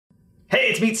Hey,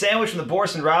 it's Meat Sandwich from the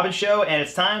Boris and Robin Show, and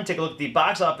it's time to take a look at the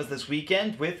box office this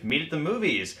weekend with Meet at the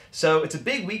Movies. So it's a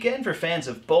big weekend for fans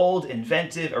of bold,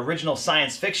 inventive, original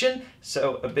science fiction.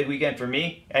 So a big weekend for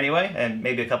me, anyway, and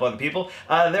maybe a couple other people.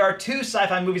 There are two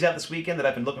sci-fi movies out this weekend that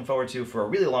I've been looking forward to for a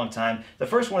really long time. The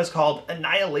first one is called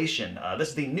Annihilation. This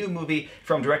is the new movie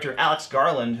from director Alex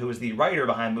Garland, who is the writer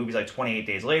behind movies like 28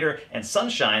 Days Later and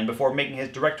Sunshine, before making his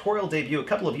directorial debut a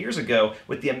couple of years ago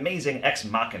with the amazing Ex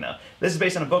Machina. This is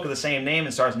based on a book of the same name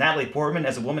and stars Natalie Portman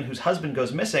as a woman whose husband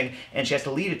goes missing, and she has to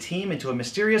lead a team into a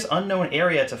mysterious unknown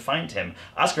area to find him.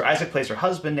 Oscar Isaac plays her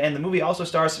husband, and the movie also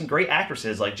stars some great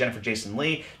actresses like Jennifer Jason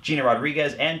Leigh, Gina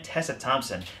Rodriguez, and Tessa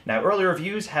Thompson. Now, early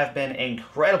reviews have been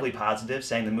incredibly positive,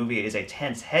 saying the movie is a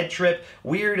tense head trip,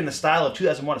 weird in the style of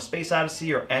 2001: A Space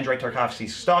Odyssey or Andrei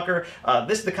Tarkovsky's Stalker.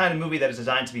 This is the kind of movie that is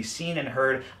designed to be seen and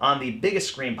heard on the biggest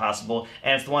screen possible,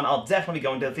 and it's the one I'll definitely be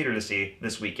going to the theater to see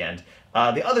this weekend.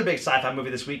 The other big sci-fi movie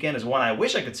this weekend is one I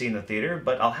wish I could see in the theater,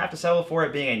 but I'll have to settle for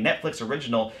it being a Netflix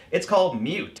original. It's called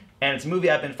Mute, and it's a movie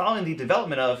I've been following the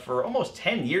development of for almost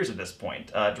 10 years at this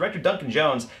point. Director Duncan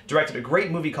Jones directed a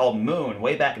great movie called Moon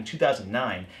way back in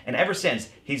 2009, and ever since,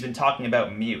 he's been talking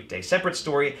about Mute, a separate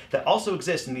story that also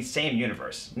exists in the same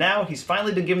universe. Now, he's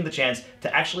finally been given the chance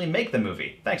to actually make the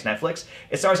movie. Thanks, Netflix.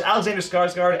 It stars Alexander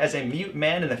Skarsgård as a mute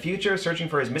man in the future searching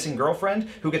for his missing girlfriend,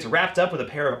 who gets wrapped up with a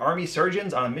pair of army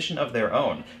surgeons on a mission of their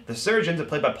own. The surgeons are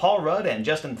played by Paul Rudd and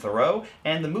Justin Theroux,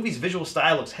 and the movie's visual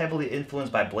style looks heavily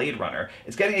influenced by Blade Runner.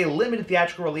 It's getting a limited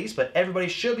theatrical release, but everybody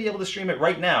should be able to stream it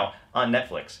right now on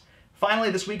Netflix.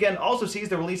 Finally, this weekend also sees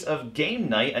the release of Game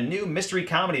Night, a new mystery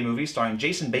comedy movie starring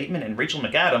Jason Bateman and Rachel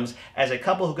McAdams as a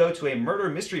couple who go to a murder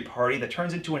mystery party that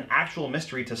turns into an actual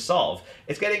mystery to solve.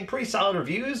 It's getting pretty solid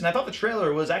reviews, and I thought the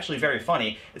trailer was actually very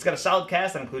funny. It's got a solid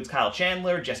cast that includes Kyle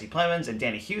Chandler, Jesse Plemons, and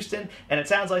Danny Houston, and it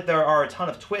sounds like there are a ton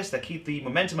of twists that keep the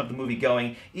momentum of the movie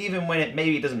going, even when it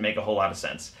maybe doesn't make a whole lot of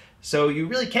sense. So you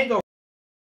really can't go